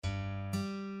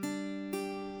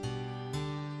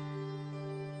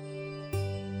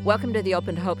Welcome to the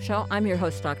Open to Hope Show. I'm your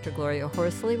host, Dr. Gloria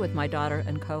Horsley, with my daughter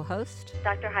and co-host,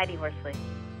 Dr. Heidi Horsley.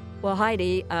 Well,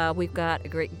 Heidi, we've got a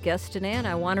great guest today, and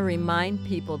I want to remind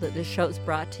people that this show is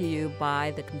brought to you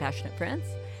by the Compassionate Friends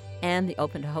and the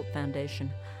Open to Hope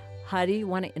Foundation. Heidi, you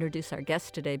want to introduce our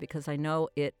guest today because I know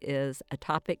it is a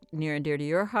topic near and dear to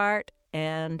your heart,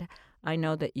 and I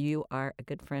know that you are a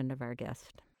good friend of our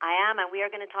guest. I am, and we are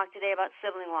going to talk today about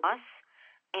sibling loss,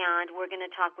 and we're going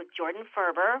to talk with Jordon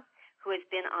Ferber, who has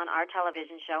been on our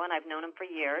television show, and I've known him for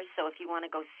years. So if you want to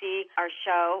go see our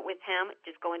show with him,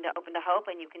 just go into Open to Hope,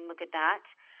 and you can look at that.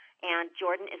 And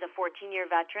Jordon is a 14-year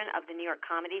veteran of the New York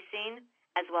comedy scene,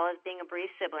 as well as being a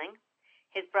bereaved sibling.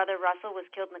 His brother Russell was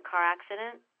killed in a car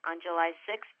accident on July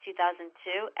 6,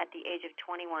 2002, at the age of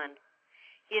 21.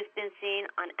 He has been seen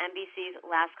on NBC's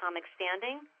Last Comic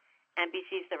Standing,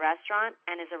 NBC's The Restaurant,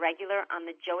 and is a regular on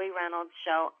the Joey Reynolds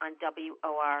Show on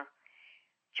WOR.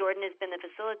 Jordon has been the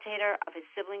facilitator of his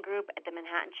sibling group at the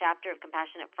Manhattan chapter of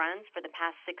Compassionate Friends for the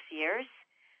past 6 years.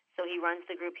 So he runs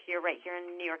the group right here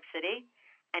in New York City,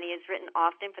 and he has written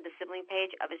often for the sibling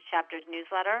page of his chapter's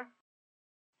newsletter.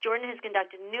 Jordon has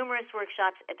conducted numerous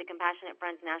workshops at the Compassionate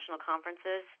Friends National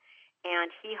Conferences, and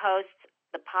he hosts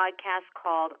the podcast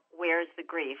called Where's the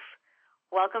Grief?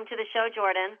 Welcome to the show,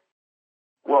 Jordon.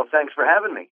 Well, thanks for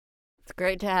having me. It's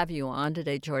great to have you on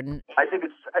today, Jordon. I think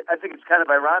it's kind of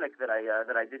ironic that I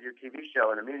did your TV show,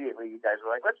 and immediately you guys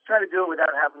were like, "Let's try to do it without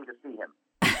having to see him."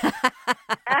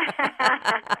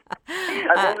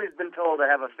 I've always been told I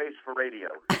have a face for radio.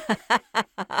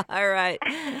 All right.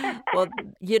 Well,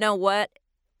 you know what?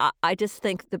 I just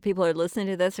think the people who are listening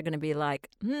to this are going to be like,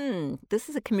 this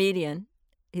is a comedian.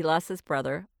 He lost his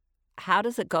brother. How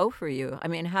does it go for you? I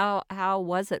mean, how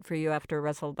was it for you after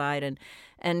Russell died?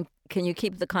 And can you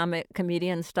keep the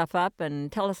comedian stuff up?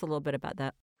 And tell us a little bit about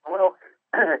that. Well,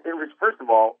 it was, first of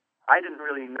all, I didn't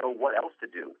really know what else to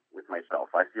do with myself.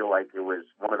 I feel like it was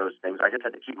one of those things. I just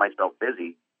had to keep myself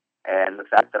busy. And the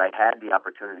fact that I had the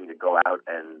opportunity to go out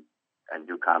and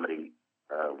do comedy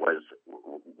was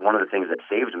one of the things that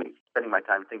saved me. Spending my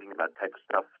time thinking about the type of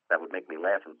stuff that would make me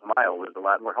laugh and smile was a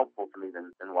lot more helpful to me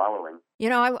than wallowing. You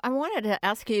know, I wanted to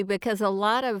ask you because a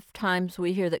lot of times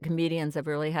we hear that comedians have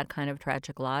really had kind of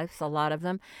tragic lives, a lot of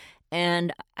them.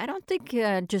 And I don't think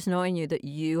just knowing you that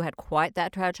you had quite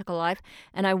that tragic a life.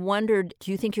 And I wondered,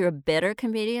 do you think you're a better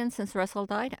comedian since Russell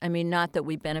died? I mean, not that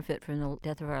we benefit from the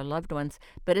death of our loved ones,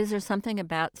 but is there something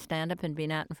about stand-up and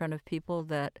being out in front of people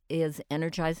that is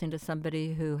energizing to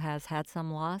somebody who has had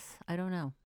some loss? I don't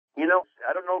know. You know,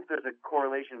 I don't know if there's a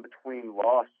correlation between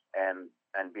loss and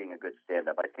being a good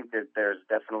stand-up. I think that there's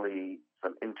definitely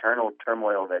some internal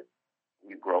turmoil that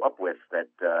you grow up with that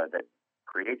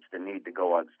creates the need to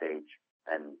go on stage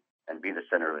and be the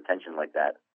center of attention like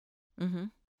that. Mm-hmm.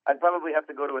 I'd probably have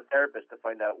to go to a therapist to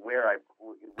find out where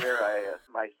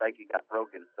my psyche got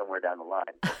broken somewhere down the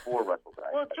line before Russell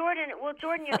died. Well,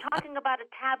 Jordon, you're talking about a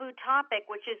taboo topic,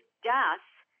 which is death,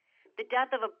 the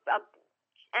death of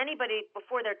anybody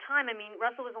before their time. I mean,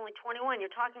 Russell was only 21.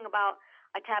 You're talking about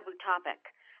a taboo topic,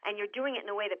 and you're doing it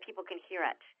in a way that people can hear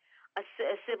it. A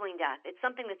sibling death. It's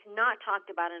something that's not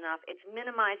talked about enough. It's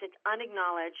minimized. It's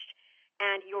unacknowledged.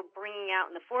 And you're bringing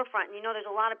out in the forefront. And you know there's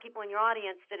a lot of people in your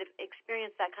audience that have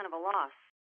experienced that kind of a loss.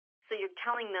 So you're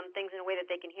telling them things in a way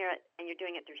that they can hear it, and you're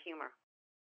doing it through humor.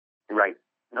 Right.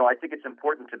 No, I think it's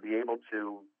important to be able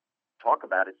to talk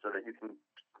about it so that you can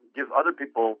give other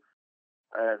people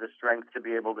the strength to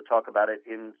be able to talk about it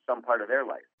in some part of their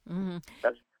life. Mm-hmm.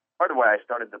 That's part of why I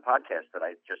started the podcast that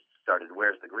I just started,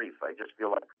 Where's the Grief? I just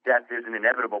feel like death is an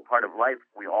inevitable part of life.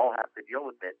 We all have to deal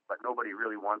with it, but nobody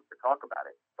really wants to talk about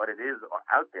it. But it is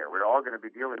out there. We're all going to be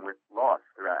dealing with loss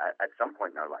at some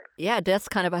point in our life. Yeah, death's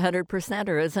kind of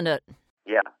 100%er, isn't it?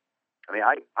 Yeah. I mean,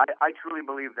 I truly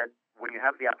believe that when you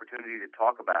have the opportunity to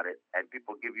talk about it and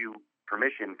people give you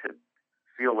permission to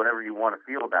feel whatever you want to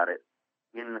feel about it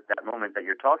in that moment that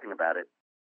you're talking about it,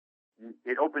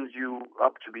 it opens you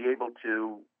up to be able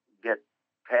to get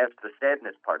past the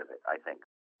sadness part of it, I think.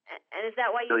 And is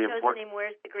that why you chose the name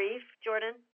Where's the Grief,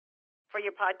 Jordon, for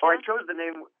your podcast? Oh, I chose the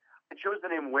name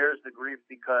Where's the Grief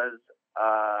because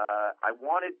I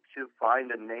wanted to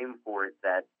find a name for it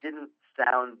that didn't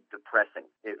sound depressing.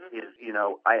 It is, you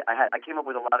know, I came up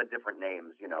with a lot of different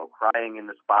names, you know, Crying in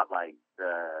the Spotlight,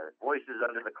 Voices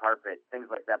Under the Carpet, things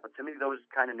like that. But to me, those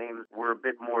kind of names were a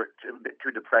bit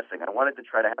too depressing. I wanted to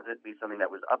try to have it be something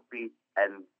that was upbeat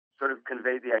and sort of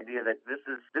convey the idea that this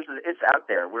is it's out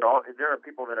there. There are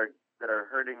people that are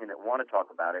hurting and that want to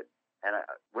talk about it, and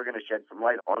we're going to shed some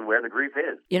light on where the grief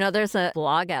is. You know, there's a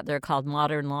blog out there called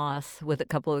Modern Loss with a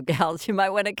couple of gals. You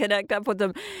might want to connect up with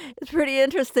them. It's pretty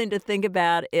interesting to think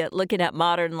about it, looking at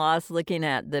modern loss, looking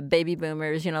at the baby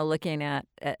boomers, you know, looking at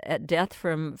death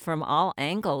from all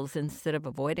angles instead of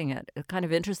avoiding it. It's kind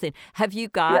of interesting. Have you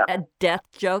got a death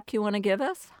joke you want to give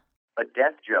us? A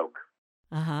death joke?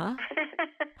 Uh-huh.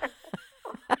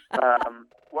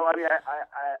 Well, I mean,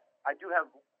 I do have.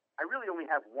 I really only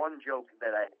have one joke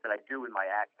that I do in my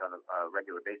act on a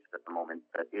regular basis at the moment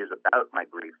that is about my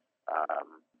grief.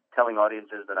 Telling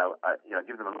audiences that I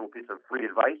give them a little piece of free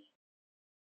advice.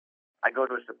 I go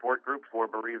to a support group for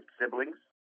bereaved siblings.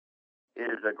 It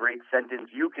is a great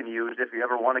sentence you can use if you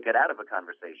ever want to get out of a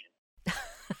conversation.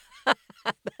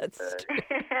 That's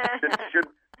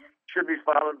should be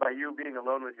followed by you being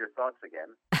alone with your thoughts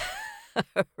again.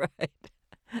 Right.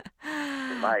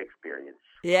 In my experience.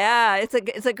 Yeah, it's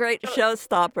a great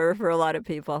showstopper for a lot of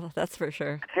people. That's for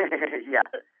sure. Yeah.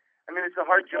 I mean, it's a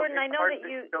hard joke. Jordan, I know that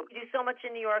you do so much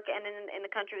in New York and in the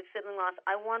country with sibling loss.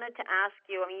 I wanted to ask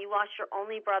you, I mean, you lost your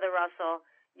only brother, Russell.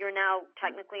 You're now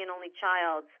technically an only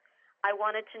child. I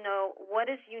wanted to know, what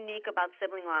is unique about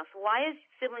sibling loss? Why is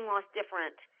sibling loss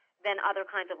different than other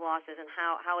kinds of losses, and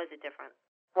how is it different?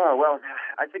 Oh, well,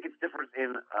 I think it's different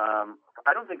in,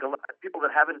 I don't think a lot of people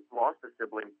that haven't lost a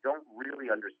sibling don't really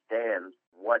understand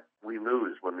what we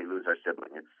lose when we lose our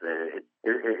sibling.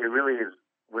 It really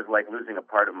was like losing a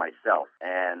part of myself.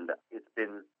 And it's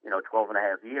been, 12 and a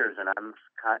half years, and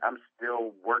I'm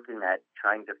still working at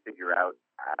trying to figure out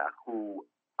who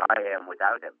I am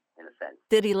without him, in a sense.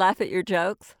 Did he laugh at your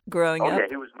jokes growing up? Oh, yeah,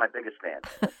 he was my biggest fan.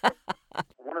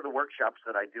 One of the workshops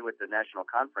that I do at the national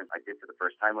conference I did for the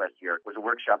first time last year was a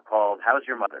workshop called How's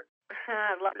Your Mother?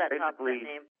 I love that Basically,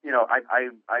 name.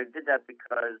 I did that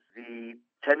because the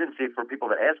tendency for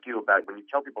people to ask you about, when you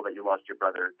tell people that you lost your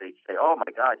brother, they say, oh my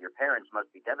God, your parents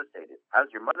must be devastated. How's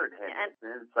your mother doing? And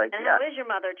it's like, how is your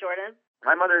mother, Jordan?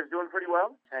 My mother is doing pretty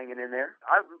well, hanging in there.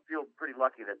 I feel pretty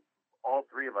lucky that all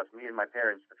three of us, me and my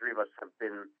parents, the three of us have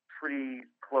been pretty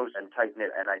close and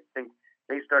tight-knit, and I think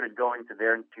they started going to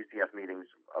their TCF meetings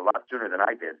a lot sooner than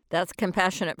I did. That's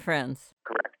compassionate friends.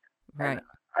 Correct. Right. And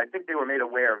I think they were made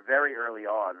aware very early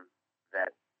on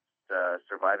that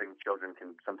surviving children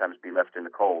can sometimes be left in the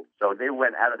cold. So they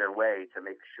went out of their way to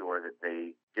make sure that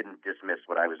they didn't dismiss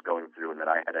what I was going through, and that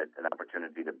I had an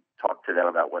opportunity to talk to them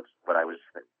about what I was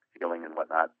feeling and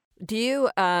whatnot. Do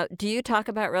you talk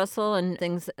about Russell and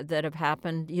things that have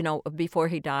happened, before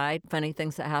he died? Funny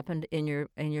things that happened in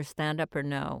your stand-up, or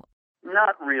no?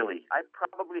 Not really. I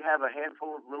probably have a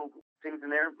handful of little things in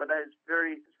there, but it's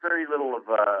very little of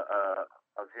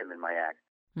him in my act.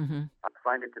 Mm-hmm. I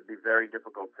find it to be very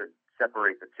difficult to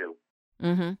separate the two.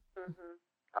 Mm-hmm. Mm-hmm.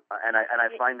 And I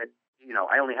find that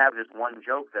I only have this one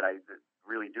joke that I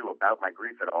really do about my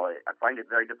grief at all. I find it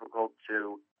very difficult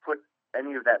to put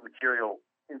any of that material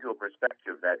into a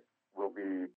perspective that will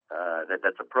be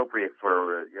that's appropriate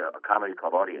for a comedy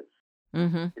club audience.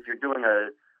 Mm-hmm. If you're doing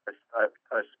a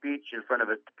speech in front of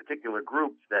a particular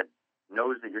group that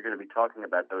knows that you're going to be talking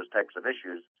about those types of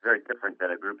issues, it's very different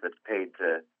than a group that's paid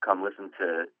to come listen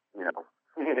to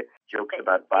jokes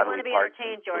about bodily parts. They want to be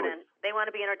entertained, Jordan. They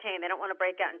want to be entertained. They don't want to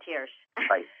break out in tears.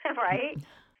 Right. Right?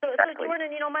 So, Exactly. So,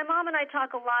 Jordan, my mom and I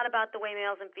talk a lot about the way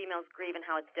males and females grieve and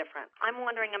how it's different. I'm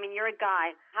wondering, you're a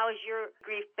guy. How has your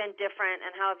grief been different,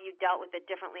 and how have you dealt with it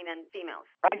differently than females?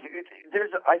 I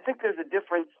think there's a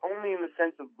difference only in the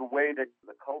sense of the way that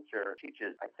the culture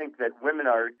teaches. I think that women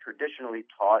are traditionally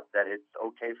taught that it's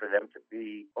okay for them to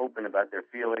be open about their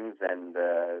feelings and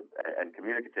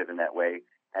communicative in that way,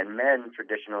 and men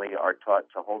traditionally are taught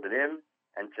to hold it in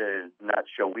and to not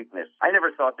show weakness. I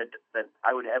never thought that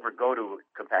I would ever go to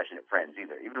Compassionate Friends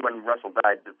either. Even when Russell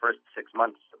died the first 6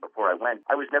 months before I went,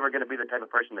 I was never going to be the type of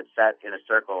person that sat in a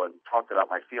circle and talked about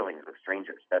my feelings with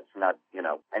strangers. That's not,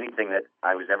 anything that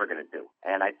I was ever going to do.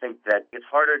 And I think that it's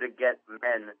harder to get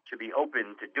men to be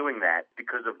open to doing that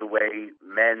because of the way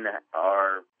men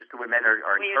are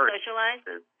encouraged socialized?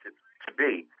 to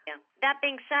be. Yeah. That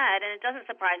being said, and it doesn't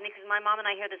surprise me because my mom and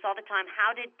I hear this all the time,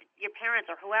 how did your parents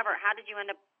or whoever, how did you end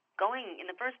up going in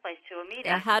the first place to a meeting?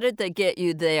 Yeah, how did they get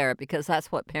you there? Because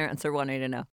that's what parents are wanting to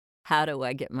know. How do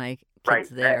I get my kids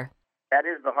there? That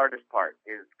is the hardest part,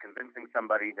 is convincing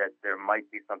somebody that there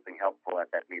might be something helpful at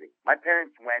that meeting. My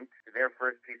parents went to their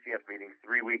first PCF meeting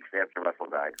 3 weeks after Russell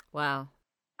died. Wow.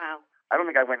 I don't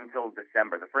think I went until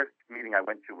December. The first meeting I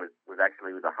went to was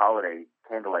a holiday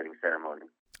candlelighting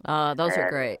ceremony. Those are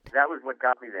great. That was what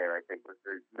got me there, I think, was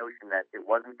the notion that it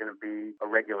wasn't going to be a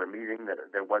regular meeting, that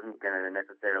there wasn't going to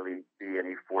necessarily be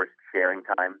any forced sharing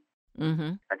time.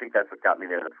 Mm-hmm. I think that's what got me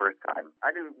there the first time.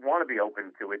 I didn't want to be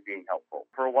open to it being helpful.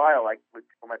 For a while, I would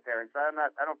tell my parents, I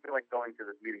don't feel like going to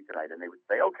this meeting tonight. And they would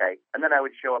say, okay. And then I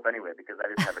would show up anyway because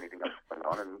I didn't have anything else going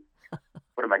on. And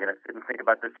what am I going to sit and think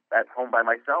about this at home by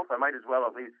myself? I might as well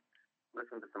at least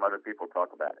listen to some other people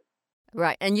talk about it.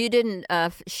 Right. And you didn't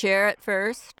share it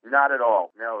first? Not at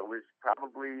all. No, it was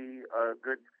probably a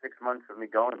good 6 months of me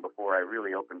going before I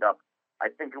really opened up. I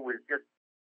think it was just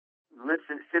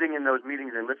sitting in those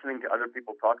meetings and listening to other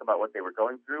people talk about what they were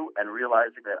going through and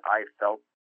realizing that I felt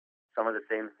some of the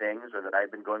same things or that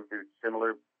I'd been going through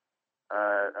similar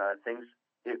things.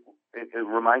 It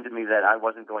reminded me that I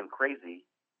wasn't going crazy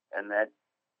and that,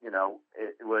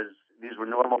 these were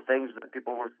normal things that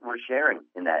people were sharing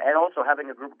in that. And also having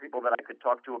a group of people that I could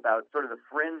talk to about sort of the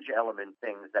fringe element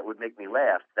things that would make me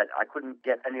laugh that I couldn't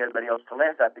get anybody else to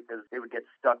laugh at because they would get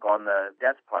stuck on the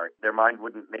death part. Their mind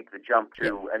wouldn't make the jump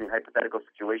to any hypothetical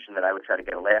situation that I would try to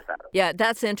get a laugh out of. Yeah,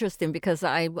 that's interesting because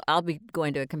I'll be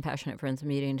going to a Compassionate Friends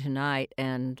meeting tonight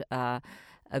and a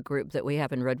group that we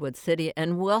have in Redwood City,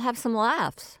 and we'll have some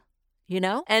laughs,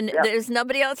 And there's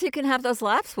nobody else you can have those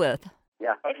laughs with.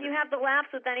 Yeah. If you have the laughs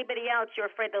with anybody else, you're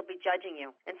afraid they'll be judging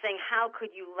you and saying, how could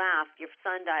you laugh? Your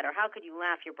son died, or how could you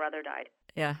laugh? Your brother died.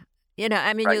 Yeah.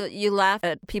 Right. You laugh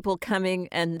at people coming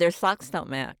and their socks don't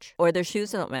match or their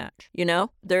shoes don't match,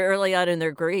 They're early on in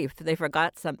their grief. They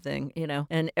forgot something,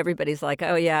 and everybody's like,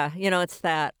 oh, yeah, it's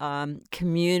that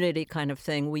community kind of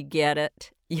thing. We get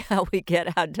it. Yeah, we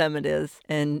get how dumb it is.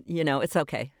 And, it's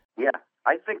okay. Yeah.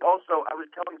 I think also I was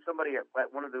telling somebody at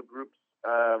one of the groups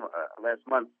last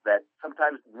month that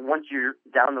sometimes once you're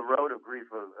down the road of grief,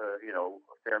 a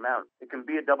fair amount, it can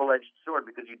be a double-edged sword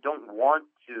because you don't want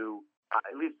to.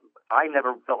 At least I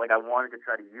never felt like I wanted to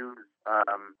try to use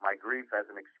my grief as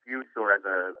an excuse or as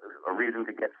a reason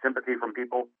to get sympathy from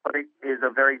people. But it is a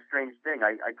very strange thing.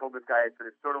 I told this guy, I said,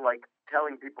 it's sort of like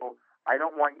telling people, I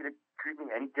don't want you to treat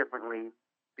me any differently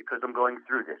because I'm going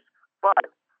through this.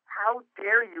 But how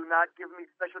dare you not give me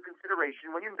special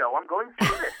consideration when you know I'm going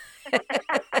through this?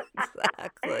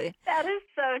 Exactly. That is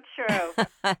so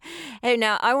true. Hey,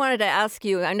 now, I wanted to ask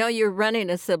you, I know you're running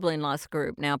a sibling loss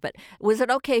group now, but was it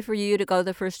okay for you to go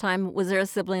the first time? Was there a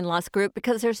sibling loss group?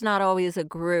 Because there's not always a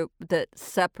group that's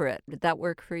separate. Did that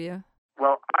work for you?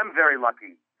 Well, I'm very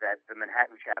lucky that the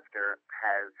Manhattan chapter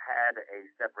has had a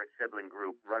separate sibling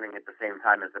group running at the same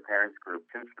time as the parents group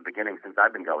since the beginning, since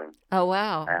I've been going. Oh,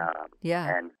 wow. Yeah.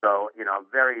 And so,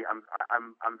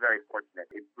 I'm very fortunate.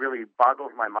 It really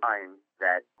boggles my mind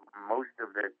that most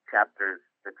of the chapters,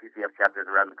 the PCF chapters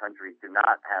around the country, do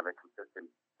not have a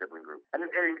consistent sibling group. And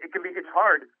it's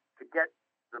hard to get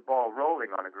the ball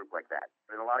rolling on a group like that.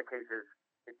 In a lot of cases,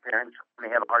 parents may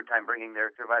have a hard time bringing their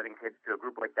surviving kids to a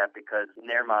group like that because in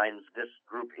their minds, this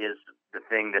group is the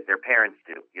thing that their parents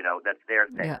do. That's their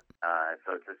thing. Yeah.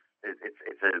 So it's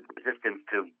a resistance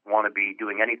to want to be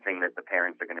doing anything that the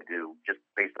parents are going to do just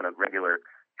based on a regular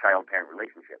child-parent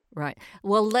relationship. Right.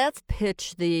 Well, let's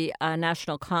pitch the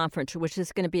national conference, which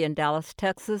is going to be in Dallas,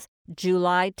 Texas,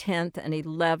 July 10th and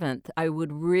 11th. I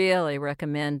would really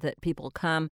recommend that people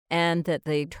come and that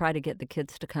they try to get the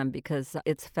kids to come because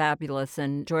it's fabulous,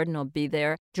 and Jordon will be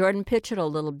there. Jordon, pitch it a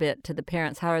little bit to the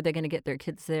parents. How are they going to get their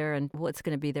kids there, and what's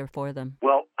going to be there for them?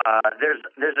 Well,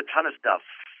 there's a ton of stuff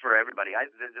for everybody.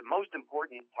 The most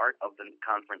important part of the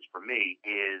conference for me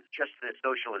is just the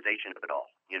socialization of it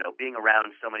all. Being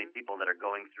around so many people that are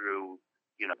going through,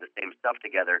 the same stuff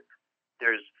together.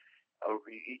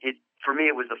 For me,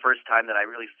 it was the first time that I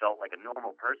really felt like a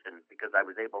normal person because I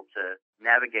was able to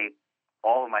navigate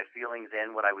all of my feelings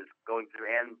and what I was going through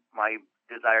and my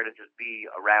desire to just be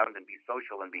around and be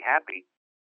social and be happy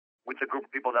with a group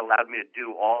of people that allowed me to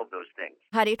do all of those things.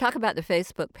 How do you talk about the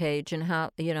Facebook page and how,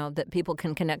 that people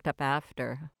can connect up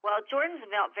after? Well, Jordan's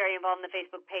very involved in the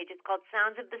Facebook page. It's called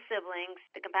Sounds of the Siblings,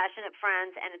 the Compassionate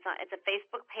Friends, and it's a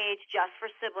Facebook page just for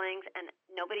siblings, and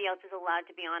nobody else is allowed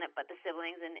to be on it but the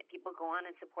siblings, and people go on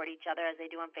and support each other as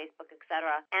they do on Facebook,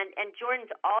 etc. And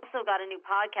Jordan's also got a new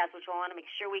podcast, which I want to make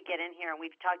sure we get in here, and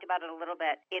we've talked about it a little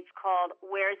bit. It's called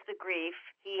Where's the Grief?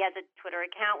 He has a Twitter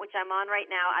account, which I'm on right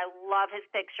now. I love his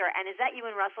picture. And is that you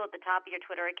and Russell at the top of your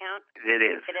Twitter account? It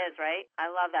is. It is, right?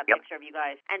 I love that Yep. picture of you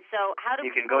guys. And so how do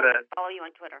people follow you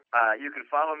on Twitter? You can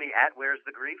follow me at Where's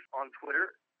the Grief on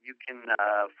Twitter. You can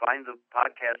find the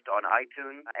podcast on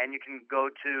iTunes, and you can go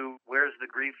to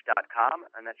where'sthegrief.com,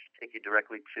 and that should take you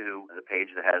directly to the page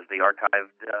that has the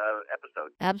archived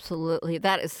episode. Absolutely.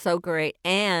 That is so great.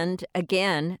 And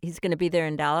again, he's going to be there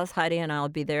in Dallas. Heidi and I will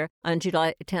be there on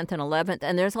July 10th and 11th.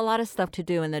 And there's a lot of stuff to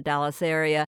do in the Dallas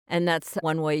area. And that's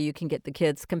one way you can get the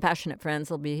kids. Compassionate Friends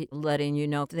will be letting you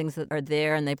know things that are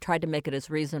there, and they've tried to make it as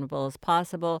reasonable as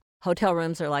possible. Hotel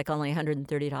rooms are like only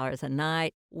 $130 a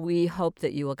night. We hope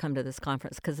that you will come to this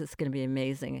conference because it's going to be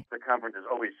amazing. The conference is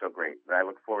always so great. I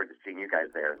look forward to seeing you guys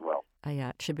there as well. Yeah,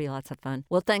 it should be lots of fun.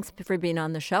 Well, thanks for being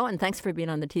on the show, and thanks for being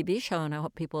on the TV show. And I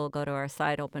hope people will go to our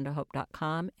site,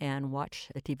 opentohope.com, and watch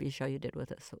the TV show you did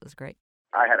with us. It was great.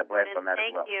 I had a blast on that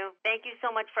as well. Thank you. Thank you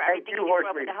so much for everything you do for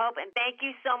Open to Hope, and thank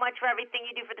you so much for everything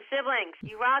you do for the siblings.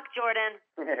 You rock, Jordon.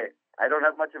 I don't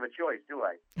have much of a choice, do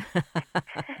I?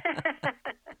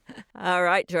 All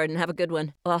right, Jordon, have a good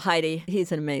one. Well, Heidi,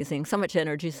 he's amazing. So much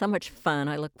energy, so much fun.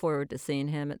 I look forward to seeing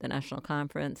him at the national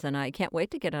conference, and I can't wait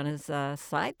to get on his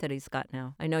site that he's got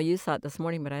now. I know you saw it this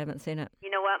morning, but I haven't seen it. You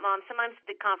know what, Mom? Sometimes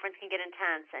the conference can get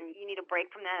intense, and you need a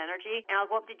break from that energy. And I'll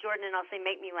go up to Jordon, and I'll say,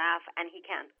 make me laugh, and he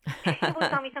can. He will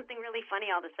tell me something really funny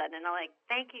all of a sudden, and I'm like,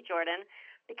 thank you, Jordon,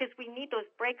 because we need those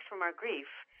breaks from our grief.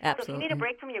 Absolutely. So if you need a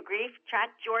break from your grief, track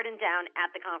Jordon down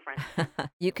at the conference.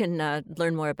 You can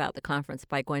learn more about the conference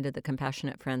by going to the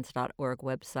CompassionateFriends.org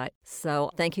website.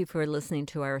 So thank you for listening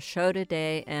to our show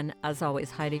today. And as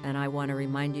always, Heidi and I want to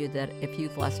remind you that if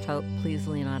you've lost hope, please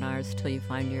lean on ours till you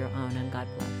find your own, and God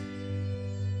bless.